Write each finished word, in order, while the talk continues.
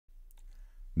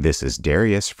This is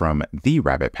Darius from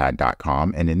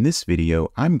therabbitpad.com, and in this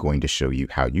video, I'm going to show you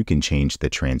how you can change the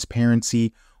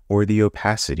transparency or the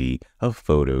opacity of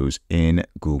photos in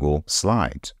Google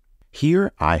Slides.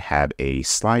 Here I have a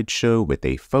slideshow with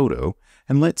a photo,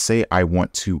 and let's say I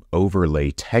want to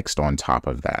overlay text on top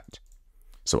of that.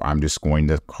 So I'm just going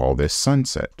to call this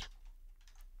sunset.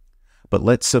 But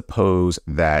let's suppose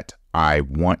that I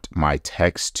want my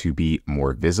text to be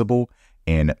more visible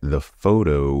and the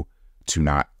photo to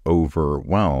not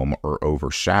overwhelm or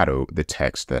overshadow the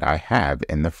text that I have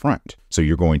in the front. So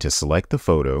you're going to select the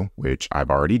photo, which I've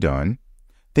already done,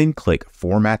 then click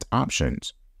Format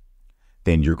Options.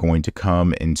 Then you're going to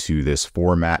come into this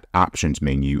Format Options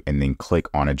menu and then click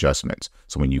on Adjustments.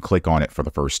 So when you click on it for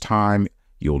the first time,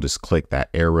 you'll just click that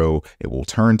arrow. It will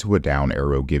turn to a down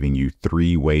arrow, giving you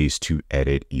 3 ways to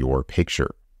edit your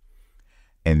picture.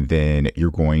 And then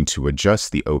you're going to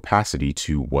adjust the opacity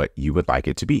to what you would like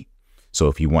it to be. So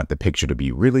if you want the picture to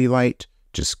be really light,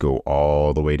 just go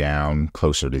all the way down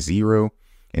closer to 0.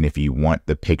 And if you want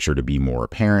the picture to be more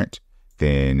apparent,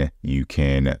 then you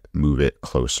can move it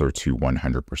closer to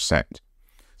 100%.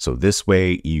 So this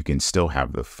way you can still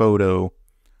have the photo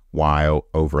while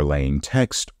overlaying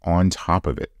text on top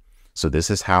of it. So this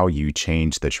is how you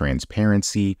change the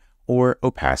transparency or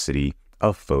opacity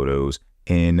of photos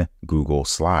in Google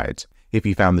Slides. If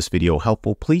you found this video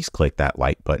helpful, please click that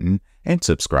like button and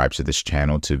subscribe to this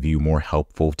channel to view more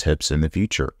helpful tips in the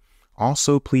future.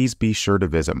 Also, please be sure to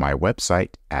visit my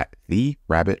website at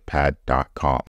therabbitpad.com.